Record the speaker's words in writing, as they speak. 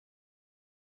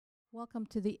Welcome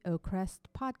to the Oakcrest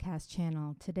podcast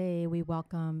channel. Today we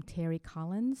welcome Terry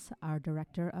Collins, our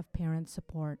Director of Parent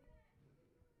Support.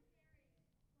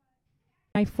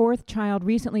 My fourth child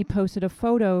recently posted a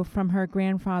photo from her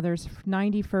grandfather's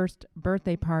 91st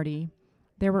birthday party.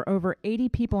 There were over 80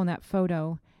 people in that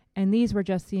photo, and these were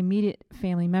just the immediate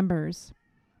family members.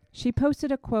 She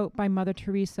posted a quote by Mother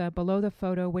Teresa below the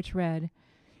photo which read,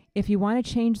 "If you want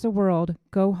to change the world,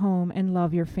 go home and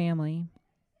love your family."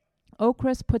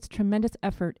 Oakcrest puts tremendous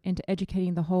effort into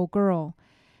educating the whole girl,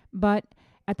 but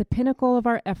at the pinnacle of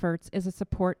our efforts is the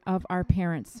support of our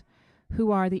parents,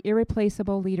 who are the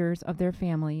irreplaceable leaders of their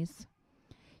families.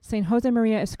 St.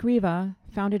 Josemaria Escriva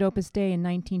founded Opus Dei in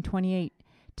 1928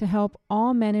 to help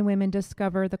all men and women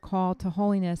discover the call to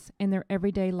holiness in their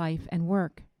everyday life and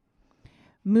work.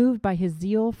 Moved by his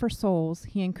zeal for souls,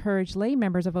 he encouraged lay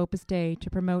members of Opus Dei to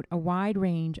promote a wide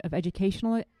range of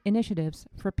educational initiatives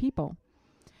for people.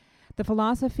 The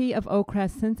philosophy of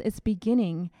Oakcrest since its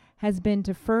beginning has been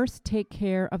to first take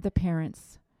care of the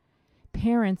parents.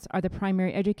 Parents are the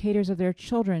primary educators of their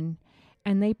children,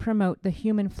 and they promote the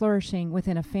human flourishing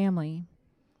within a family.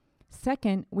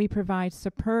 Second, we provide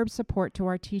superb support to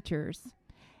our teachers.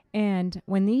 And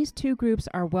when these two groups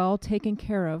are well taken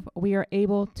care of, we are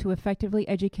able to effectively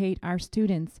educate our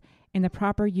students in the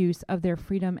proper use of their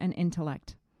freedom and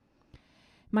intellect.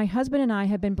 My husband and I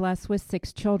have been blessed with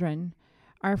 6 children.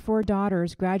 Our 4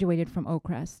 daughters graduated from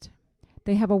Oakcrest.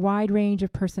 They have a wide range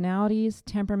of personalities,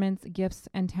 temperaments, gifts,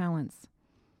 and talents.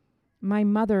 My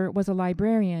mother was a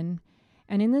librarian,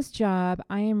 and in this job,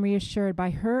 I am reassured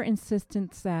by her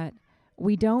insistence that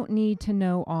we don't need to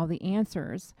know all the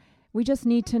answers. We just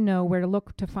need to know where to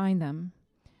look to find them.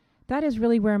 That is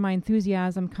really where my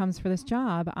enthusiasm comes for this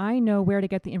job. I know where to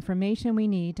get the information we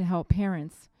need to help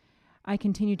parents. I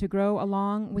continue to grow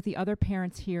along with the other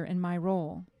parents here in my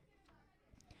role.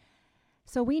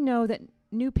 So we know that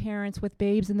new parents with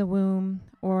babes in the womb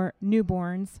or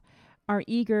newborns are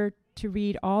eager to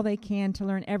read all they can to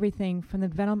learn everything from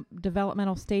the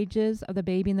developmental stages of the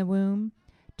baby in the womb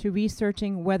to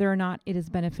researching whether or not it is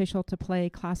beneficial to play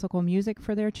classical music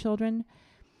for their children.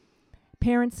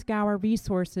 Parents scour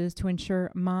resources to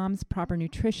ensure mom's proper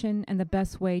nutrition and the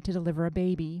best way to deliver a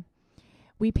baby.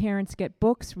 We parents get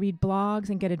books, read blogs,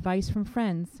 and get advice from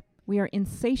friends. We are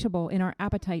insatiable in our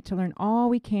appetite to learn all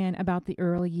we can about the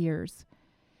early years.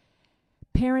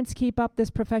 Parents keep up this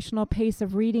professional pace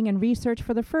of reading and research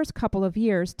for the first couple of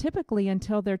years, typically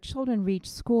until their children reach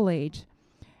school age.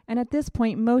 And at this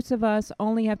point, most of us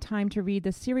only have time to read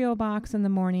the cereal box in the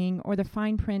morning or the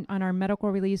fine print on our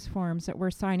medical release forms that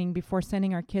we're signing before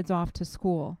sending our kids off to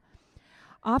school.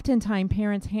 Oftentimes,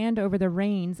 parents hand over the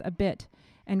reins a bit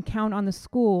and count on the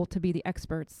school to be the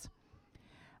experts.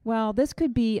 Well, this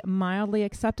could be mildly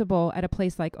acceptable at a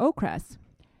place like Oakcrest,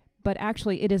 but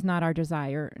actually it is not our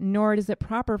desire, nor is it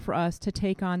proper for us to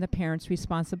take on the parents'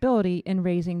 responsibility in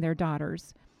raising their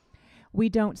daughters. We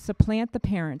don't supplant the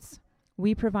parents.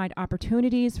 We provide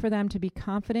opportunities for them to be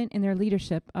confident in their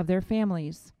leadership of their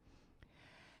families.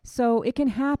 So it can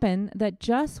happen that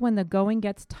just when the going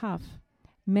gets tough,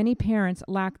 many parents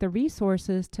lack the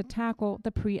resources to tackle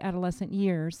the pre-adolescent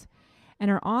years and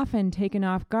are often taken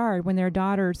off guard when their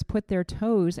daughters put their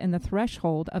toes in the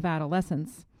threshold of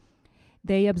adolescence.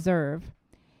 They observe,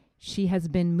 "She has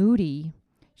been moody.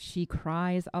 She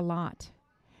cries a lot.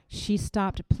 She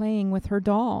stopped playing with her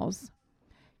dolls."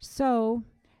 So,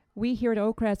 we here at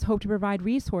Oakcrest hope to provide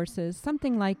resources,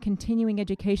 something like continuing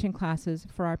education classes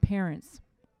for our parents.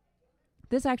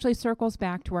 This actually circles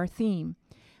back to our theme.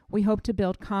 We hope to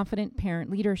build confident parent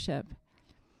leadership.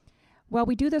 Well,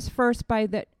 we do this first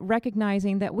by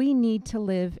recognizing that we need to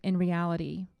live in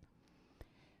reality.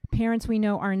 Parents we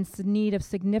know are in need of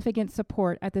significant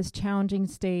support at this challenging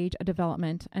stage of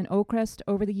development, and Oakcrest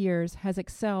over the years has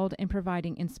excelled in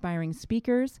providing inspiring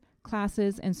speakers,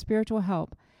 classes, and spiritual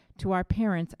help to our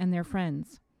parents and their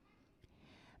friends.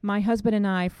 My husband and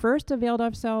I first availed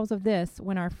ourselves of this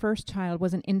when our first child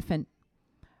was an infant.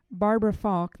 Barbara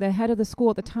Falk, the head of the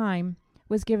school at the time,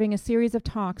 was giving a series of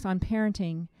talks on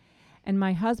parenting, and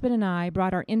my husband and I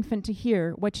brought our infant to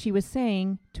hear what she was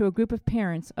saying to a group of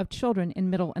parents of children in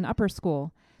middle and upper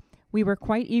school. We were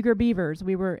quite eager beavers.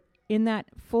 We were in that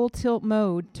full tilt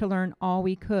mode to learn all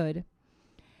we could.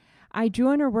 I drew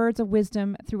on her words of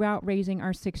wisdom throughout raising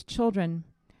our 6 children.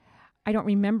 I don't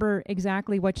remember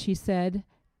exactly what she said,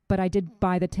 but I did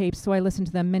buy the tapes, so I listened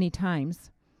to them many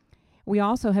times. We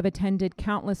also have attended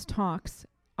countless talks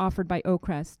offered by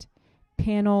Oakcrest,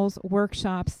 panels,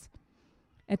 workshops,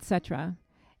 etc.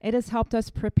 It has helped us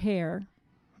prepare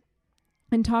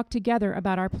and talk together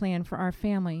about our plan for our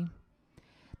family.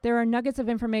 There are nuggets of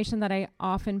information that I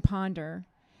often ponder.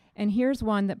 And here's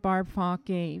one that Barb Falk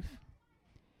gave.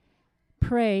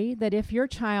 Pray that if your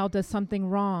child does something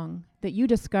wrong, that you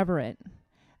discover it.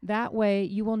 That way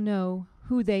you will know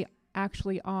who they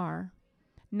actually are,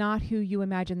 not who you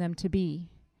imagine them to be.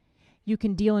 You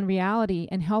can deal in reality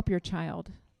and help your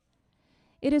child.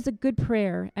 It is a good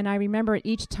prayer, and I remember it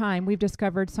each time we've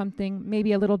discovered something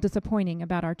maybe a little disappointing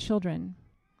about our children.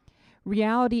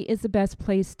 Reality is the best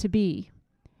place to be.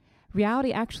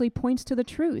 Reality actually points to the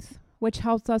truth, which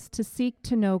helps us to seek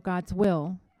to know God's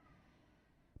will.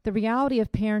 The reality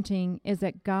of parenting is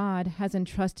that God has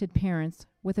entrusted parents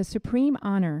with a supreme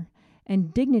honor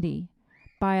and dignity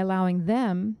by allowing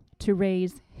them to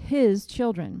raise His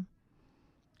children.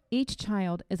 Each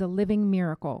child is a living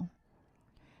miracle.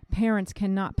 Parents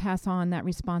cannot pass on that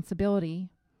responsibility.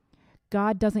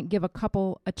 God doesn't give a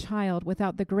couple a child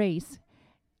without the grace,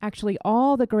 actually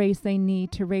all the grace they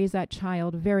need to raise that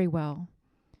child very well.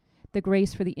 The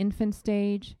grace for the infant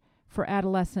stage, for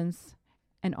adolescence,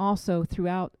 and also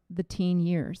throughout the teen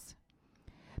years.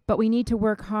 But we need to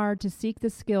work hard to seek the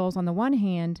skills on the one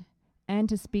hand and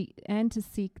to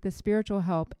seek the spiritual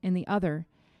help in the other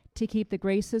to keep the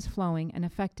graces flowing and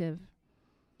effective.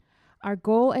 Our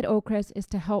goal at Oakcrest is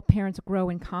to help parents grow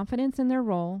in confidence in their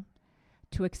role,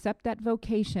 to accept that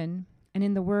vocation, and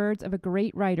in the words of a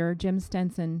great writer, Jim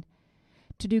Stenson,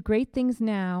 to do great things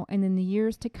now and in the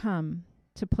years to come,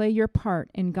 to play your part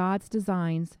in God's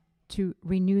designs to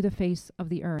renew the face of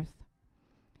the earth.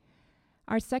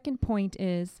 Our second point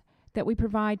is that we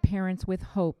provide parents with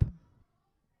hope.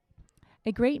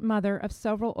 A great mother of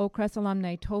several Oakcrest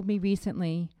alumni told me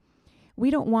recently, we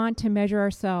don't want to measure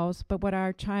ourselves but what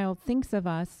our child thinks of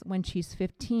us when she's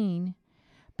 15,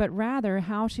 but rather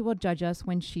how she will judge us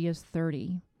when she is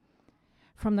 30.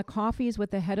 From the coffees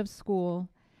with the head of school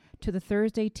to the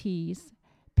Thursday teas,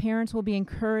 parents will be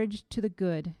encouraged to the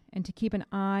good and to keep an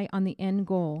eye on the end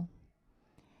goal.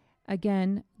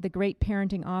 Again, the great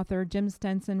parenting author Jim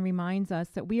Stenson reminds us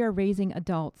that we are raising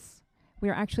adults. We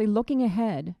are actually looking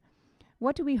ahead.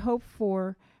 What do we hope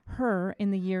for her in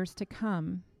the years to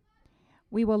come?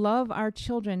 We will love our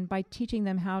children by teaching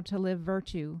them how to live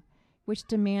virtue, which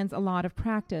demands a lot of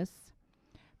practice,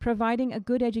 providing a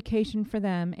good education for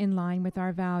them in line with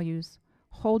our values,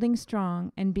 holding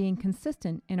strong and being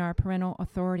consistent in our parental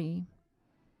authority.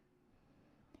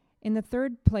 In the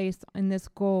third place in this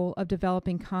goal of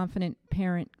developing confident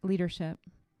parent leadership,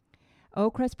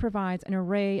 Oakcrest provides an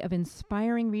array of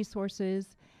inspiring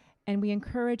resources, and we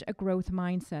encourage a growth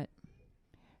mindset.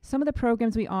 Some of the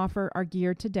programs we offer are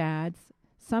geared to dads,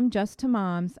 some just to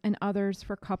moms, and others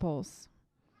for couples.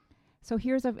 So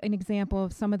here's an example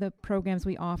of some of the programs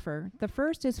we offer. The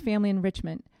first is family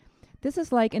enrichment. This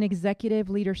is like an executive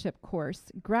leadership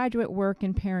course, graduate work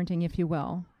in parenting, if you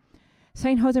will.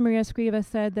 St. Josemaria Escriva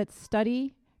said that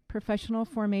study, professional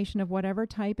formation of whatever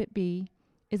type it be,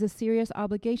 is a serious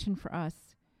obligation for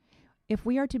us. If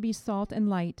we are to be salt and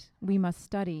light, we must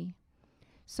study.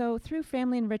 So through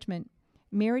family enrichment,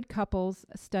 married couples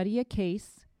study a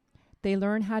case, they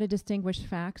learn how to distinguish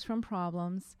facts from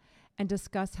problems, and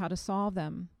discuss how to solve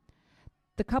them.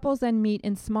 The couples then meet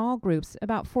in small groups,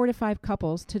 about 4 to 5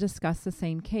 couples, to discuss the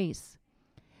same case.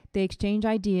 They exchange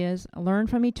ideas, learn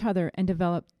from each other, and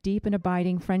develop deep and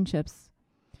abiding friendships.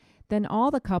 Then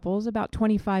all the couples, about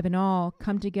 25 in all,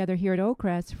 come together here at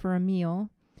Oakcrest for a meal.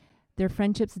 Their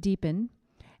friendships deepen,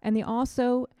 and they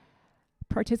also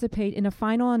participate in a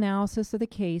final analysis of the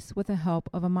case with the help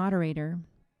of a moderator.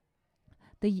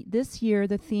 This year,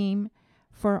 the theme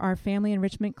for our family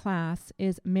enrichment class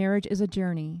is Marriage is a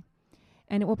Journey,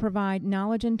 and it will provide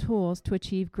knowledge and tools to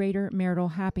achieve greater marital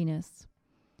happiness.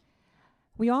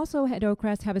 We also at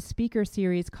Oakcrest have a speaker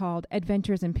series called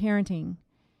Adventures in Parenting.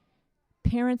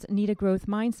 Parents need a growth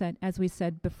mindset, as we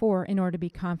said before, in order to be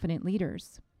confident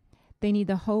leaders. They need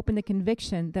the hope and the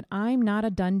conviction that I'm not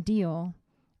a done deal.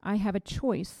 I have a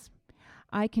choice.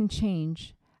 I can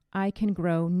change. I can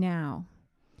grow now.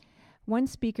 One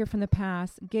speaker from the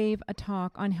past gave a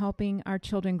talk on helping our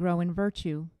children grow in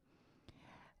virtue.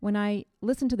 When I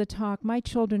listened to the talk, my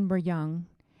children were young.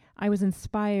 I was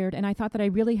inspired, and I thought that I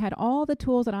really had all the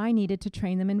tools that I needed to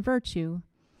train them in virtue.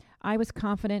 I was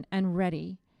confident and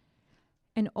ready.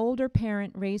 An older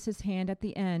parent raised his hand at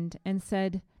the end and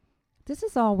said, "This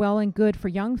is all well and good for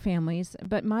young families,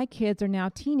 but my kids are now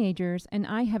teenagers, and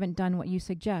I haven't done what you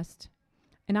suggest,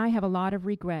 and I have a lot of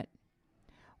regret.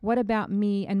 What about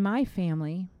me and my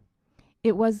family?"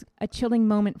 It was a chilling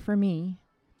moment for me.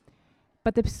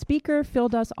 But the speaker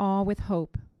filled us all with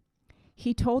hope.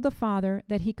 He told the father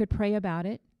that he could pray about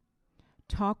it,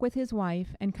 talk with his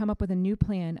wife, and come up with a new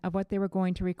plan of what they were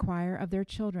going to require of their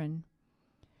children.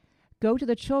 Go to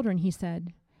the children, he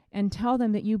said, and tell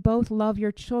them that you both love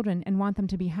your children and want them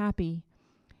to be happy.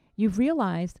 You've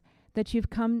realized that you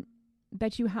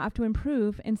have to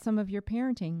improve in some of your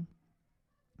parenting.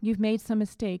 You've made some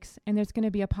mistakes, and there's going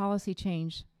to be a policy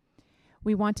change.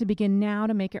 We want to begin now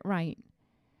to make it right.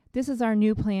 This is our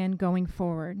new plan going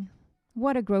forward.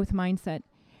 What a growth mindset.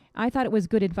 I thought it was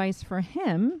good advice for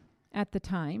him at the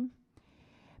time.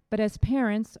 But as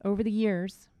parents, over the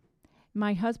years,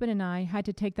 my husband and I had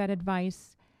to take that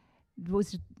advice that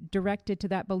was directed to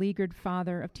that beleaguered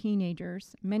father of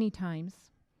teenagers many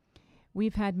times.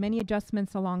 We've had many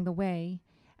adjustments along the way,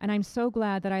 and I'm so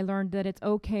glad that I learned that it's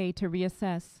okay to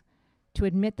reassess, to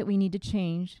admit that we need to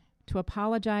change, to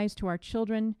apologize to our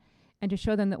children, and to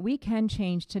show them that we can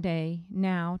change today,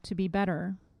 now, to be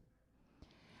better.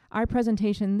 Our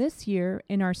presentation this year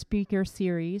in our speaker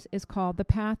series is called The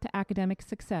Path to Academic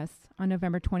Success on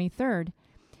November 23rd.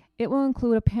 It will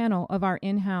include a panel of our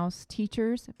in-house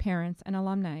teachers, parents, and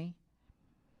alumni.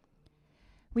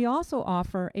 We also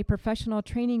offer a professional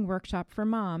training workshop for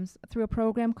moms through a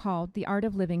program called The Art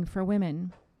of Living for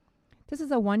Women. This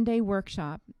is a one-day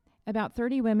workshop. About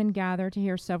 30 women gather to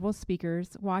hear several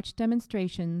speakers, watch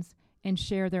demonstrations, and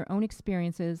share their own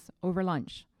experiences over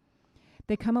lunch.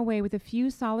 They come away with a few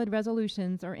solid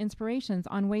resolutions or inspirations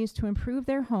on ways to improve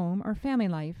their home or family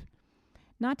life.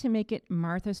 Not to make it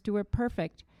Martha Stewart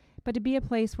perfect, but to be a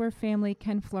place where family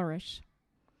can flourish.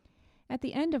 At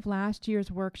the end of last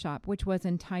year's workshop, which was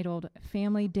entitled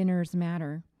Family Dinners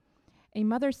Matter, a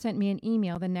mother sent me an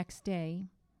email the next day.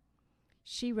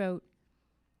 She wrote,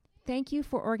 "Thank you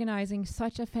for organizing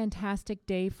such a fantastic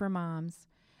day for moms.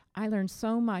 I learned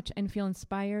so much and feel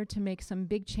inspired to make some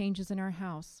big changes in our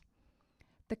house.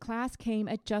 The class came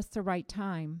at just the right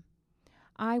time.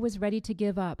 I was ready to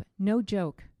give up, no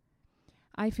joke.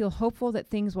 I feel hopeful that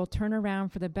things will turn around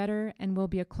for the better and we'll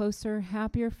be a closer,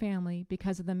 happier family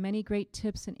because of the many great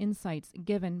tips and insights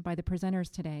given by the presenters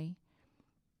today."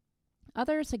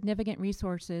 Other significant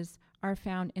resources are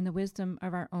found in the wisdom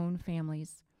of our own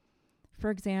families.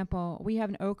 For example, we have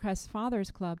an Oakcrest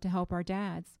Fathers Club to help our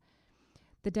dads.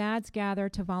 The dads gather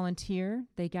to volunteer,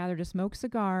 they gather to smoke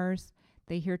cigars,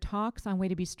 they hear talks on way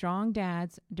to be strong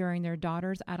dads during their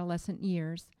daughters' adolescent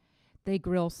years. They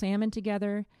grill salmon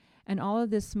together, and all of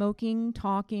this smoking,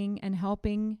 talking, and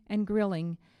helping and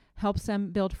grilling helps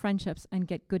them build friendships and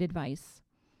get good advice.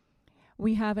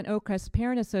 We have an Oakcrest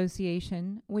Parent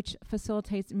Association, which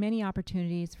facilitates many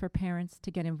opportunities for parents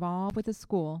to get involved with the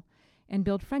school and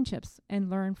build friendships and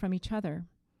learn from each other.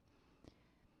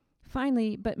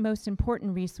 Finally, but most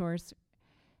important resource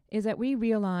is that we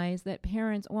realize that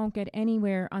parents won't get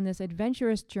anywhere on this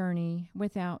adventurous journey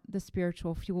without the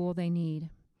spiritual fuel they need.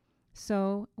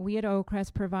 So we at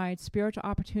Oakcrest provide spiritual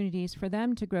opportunities for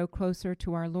them to grow closer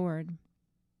to our Lord.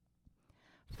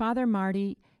 Father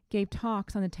Marty gave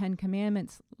talks on the 10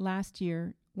 Commandments last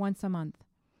year, once a month.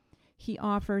 He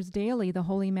offers daily the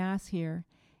Holy Mass here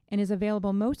and is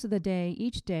available most of the day,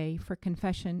 each day, for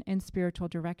confession and spiritual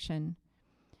direction.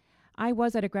 I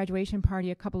was at a graduation party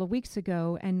a couple of weeks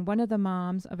ago, and one of the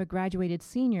moms of a graduated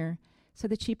senior said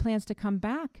that she plans to come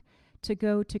back to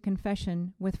go to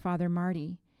confession with Father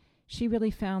Marty. She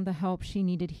really found the help she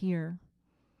needed here.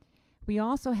 We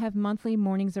also have monthly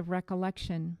mornings of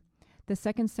recollection, the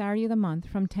second Saturday of the month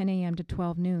from 10 a.m. to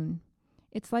 12 noon.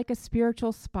 It's like a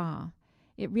spiritual spa.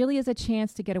 It really is a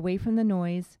chance to get away from the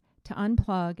noise, to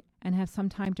unplug, and have some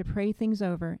time to pray things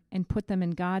over and put them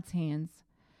in God's hands.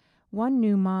 One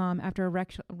new mom, after a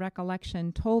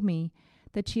recollection, told me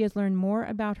that she has learned more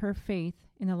about her faith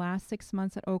in the last 6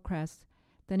 months at Oakcrest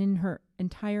than in her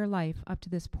entire life up to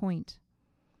this point.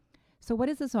 So what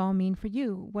does this all mean for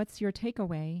you? What's your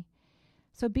takeaway?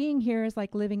 So being here is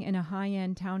like living in a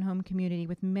high-end townhome community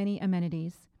with many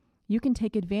amenities. You can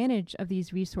take advantage of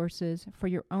these resources for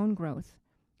your own growth.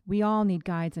 We all need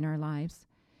guides in our lives.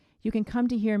 You can come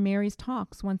to hear Mary's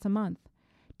talks once a month,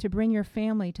 to bring your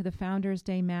family to the Founders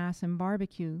Day Mass and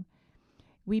barbecue.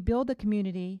 We build the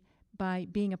community by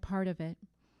being a part of it.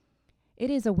 It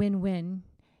is a win-win.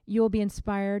 You will be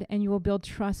inspired and you will build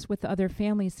trust with the other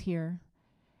families here.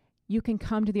 You can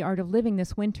come to the Art of Living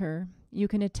this winter. You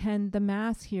can attend the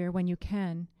Mass here when you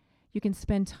can. You can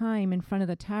spend time in front of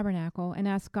the tabernacle and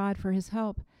ask God for his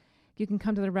help. You can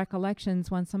come to the recollections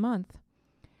once a month.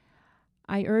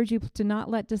 I urge you to not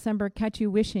let December catch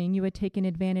you wishing you had taken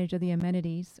advantage of the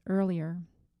amenities earlier.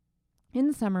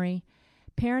 In summary,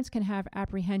 parents can have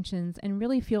apprehensions and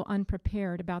really feel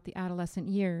unprepared about the adolescent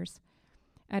years.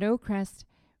 At Oakcrest,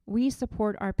 we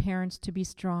support our parents to be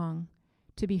strong,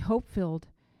 to be hope-filled,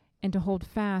 and to hold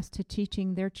fast to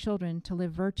teaching their children to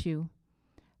live virtue.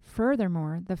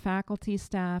 Furthermore, the faculty,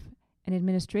 staff, and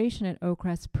administration at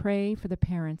Oakcrest pray for the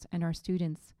parents and our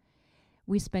students.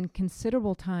 We spend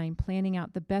considerable time planning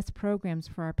out the best programs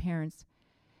for our parents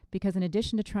because in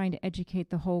addition to trying to educate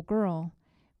the whole girl,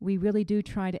 we really do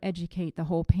try to educate the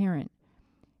whole parent.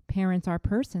 Parents are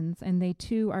persons, and they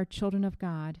too are children of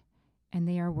God, and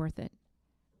they are worth it.